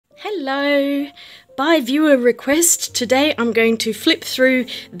Hello! By viewer request, today I'm going to flip through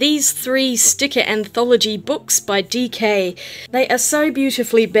these 3 sticker anthology books by DK. They are so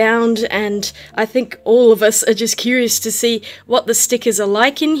beautifully bound, and I think all of us are just curious to see what the stickers are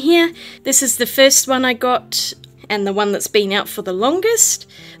like in here. This is the first one I got, and the one that's been out for the longest,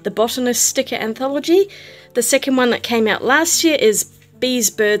 the Botanist Sticker Anthology. The second one that came out last year is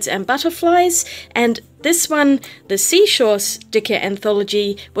Bees, Birds and Butterflies, and this one, the Seashore Sticker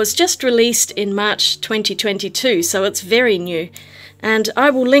Anthology, was just released in March 2022, so it's very new. And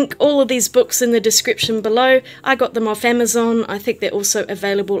I will link all of these books in the description below. I got them off Amazon. I think they're also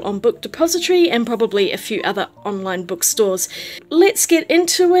available on Book Depository and probably a few other online bookstores. Let's get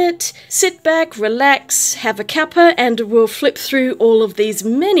into it. Sit back, relax, have a cuppa, and we'll flip through all of these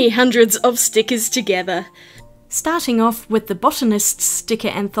many hundreds of stickers together. Starting off with the Botanist Sticker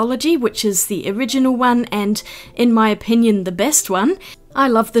Anthology, which is the original one and, in my opinion, the best one. I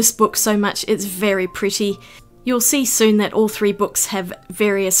love this book so much, it's very pretty. You'll see soon that all 3 books have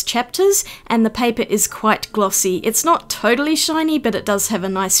various chapters, and the paper is quite glossy. It's not totally shiny, but it does have a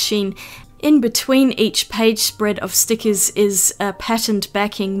nice sheen. In between each page spread of stickers is a patterned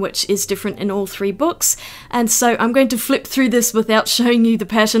backing, which is different in all 3 books, and so I'm going to flip through this without showing you the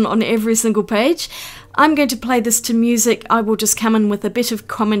pattern on every single page. I'm going to play this to music. I will just come in with a bit of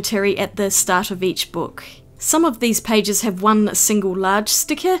commentary at the start of each book. Some of these pages have one single large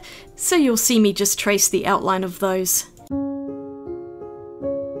sticker, so you'll see me just trace the outline of those.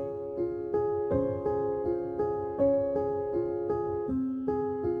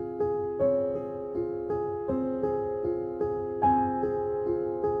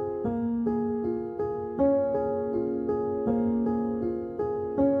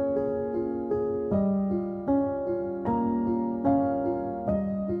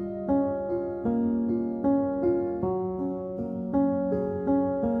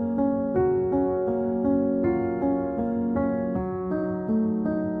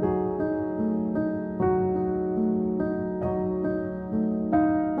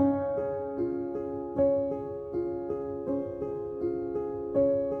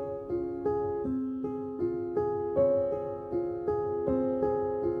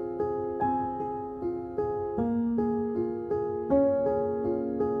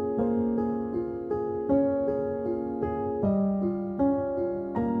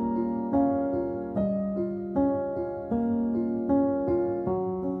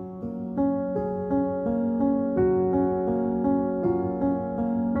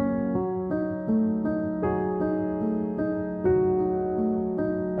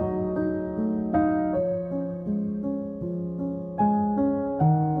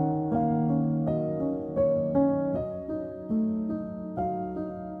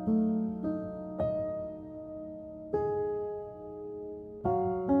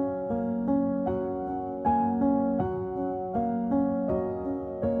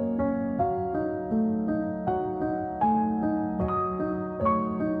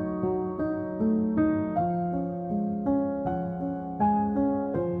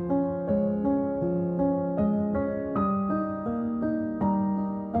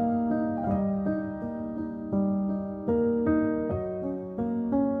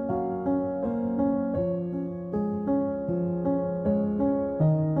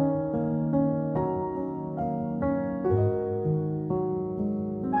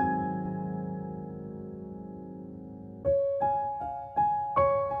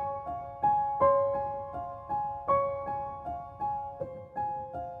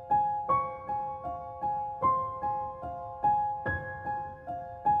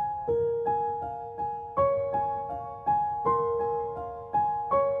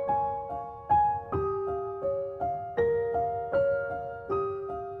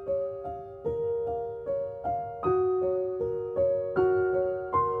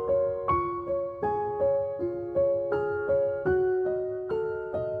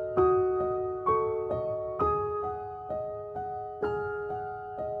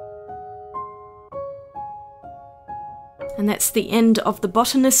 And that's the end of the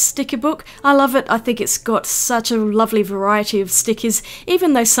Botanist sticker book. I love it. I think it's got such a lovely variety of stickers,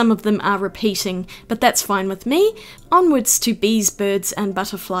 even though some of them are repeating, but that's fine with me. Onwards to Bees, Birds and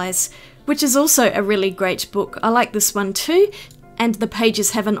Butterflies, which is also a really great book. I like this one too, and the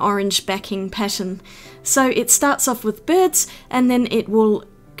pages have an orange backing pattern. So it starts off with birds, and then it will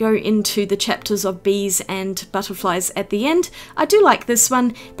go into the chapters of bees and butterflies at the end. I do like this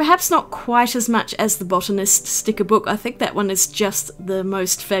one, perhaps not quite as much as the Botanist sticker book. I think that one is just the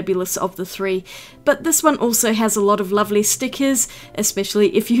most fabulous of the 3, but this one also has a lot of lovely stickers,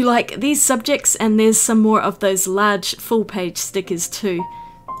 especially if you like these subjects, and there's some more of those large full page stickers too.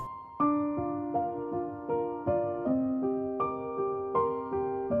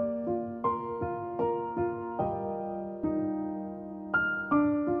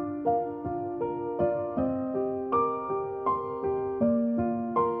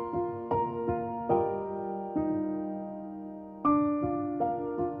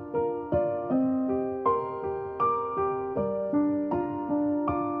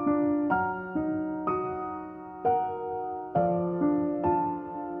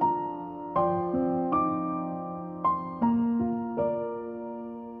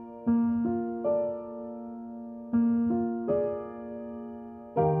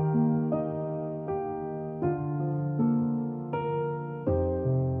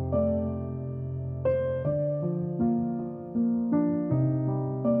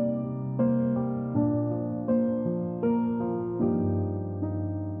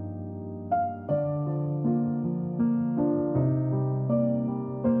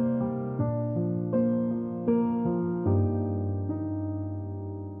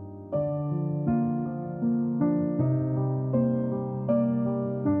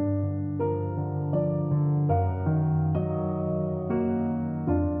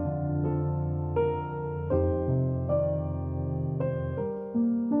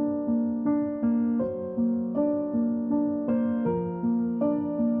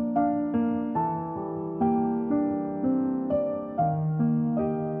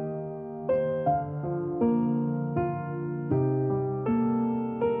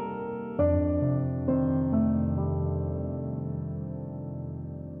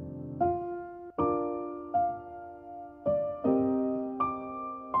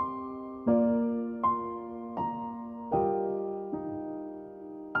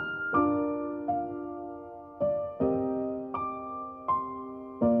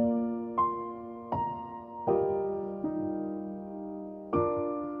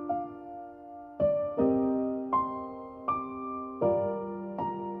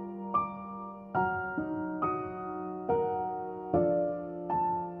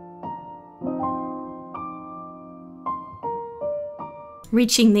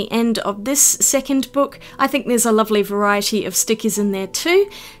 Reaching the end of this second book, I think there's a lovely variety of stickers in there too.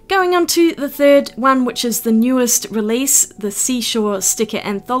 Going on to the third one, which is the newest release, the Seashore Sticker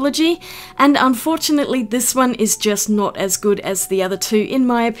Anthology, and unfortunately this one is just not as good as the other two in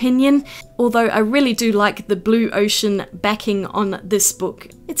my opinion, although I really do like the blue ocean backing on this book.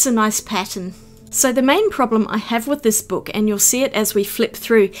 It's a nice pattern. So the main problem I have with this book, and you'll see it as we flip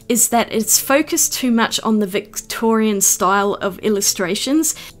through, is that it's focused too much on the Victorian style of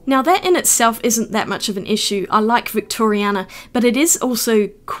illustrations. Now that in itself isn't that much of an issue. I like Victoriana, but it is also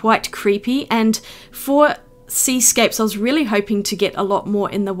quite creepy, and for seascapes I was really hoping to get a lot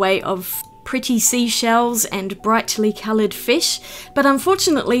more in the way of pretty seashells and brightly coloured fish, but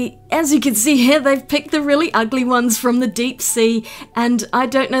unfortunately, as you can see here, they've picked the really ugly ones from the deep sea, and I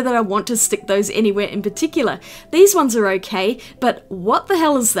don't know that I want to stick those anywhere in particular. These ones are okay, but what the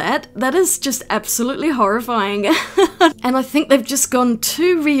hell is that? That is just absolutely horrifying. And I think they've just gone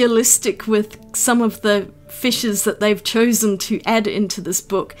too realistic with some of the fishes that they've chosen to add into this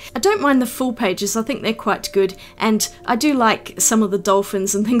book. I don't mind the full pages, I think they're quite good, and I do like some of the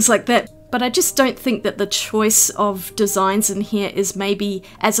dolphins and things like that. But I just don't think that the choice of designs in here is maybe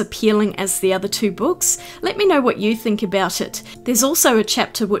as appealing as the other two books. Let me know what you think about it. There's also a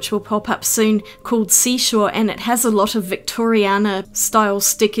chapter which will pop up soon called Seashore, and it has a lot of Victoriana style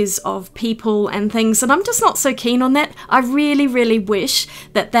stickers of people and things, and I'm just not so keen on that. I really wish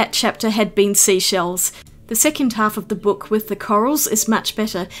that that chapter had been seashells. The second half of the book with the corals is much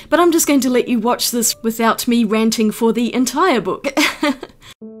better, but I'm just going to let you watch this without me ranting for the entire book.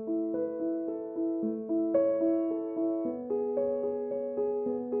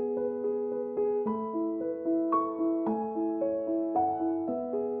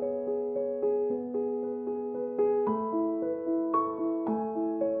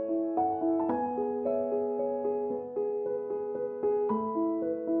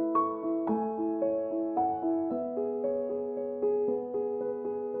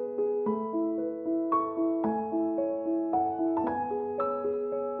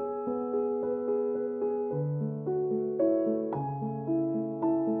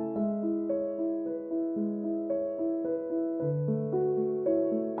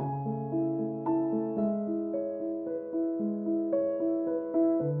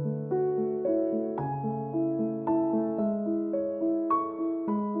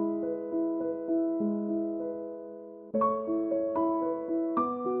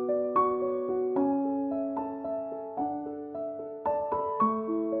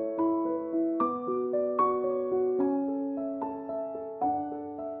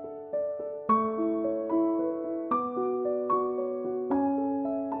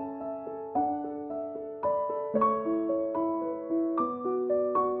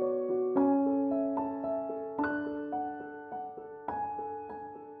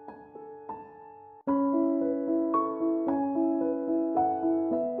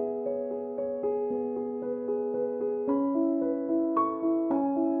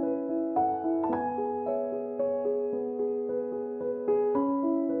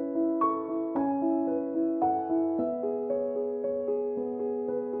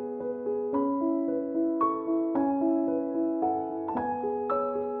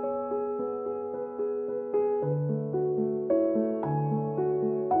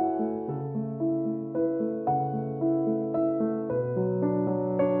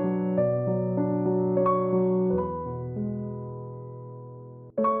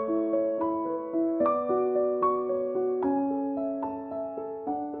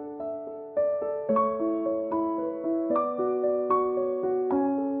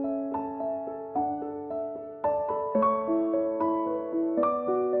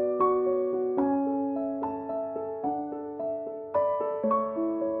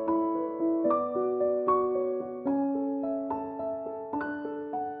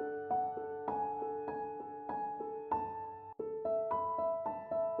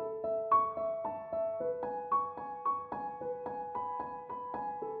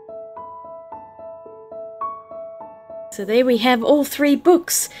 So there we have all three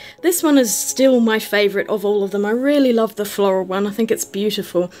books. This one is still my favourite of all of them. I really love the floral one. I think it's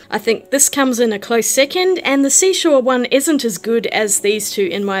beautiful. I think this comes in a close second, and the Seashore one isn't as good as these two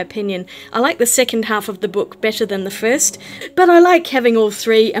in my opinion. I like the second half of the book better than the first, but I like having all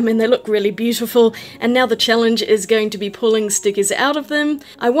three. I mean, they look really beautiful, and now the challenge is going to be pulling stickers out of them.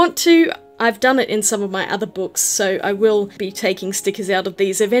 I've done it in some of my other books, so I will be taking stickers out of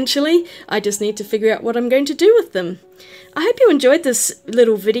these eventually. I just need to figure out what I'm going to do with them. I hope you enjoyed this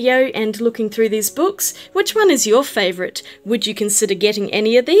little video and looking through these books. Which one is your favourite? Would you consider getting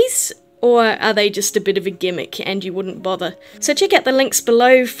any of these? Or are they just a bit of a gimmick and you wouldn't bother? So check out the links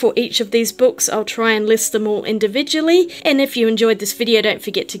below for each of these books. I'll try and list them all individually. And if you enjoyed this video, don't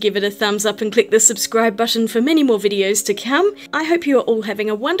forget to give it a thumbs up and click the subscribe button for many more videos to come. I hope you are all having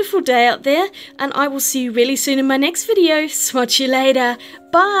a wonderful day out there, and I will see you really soon in my next video. Swatch you later.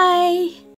 Bye!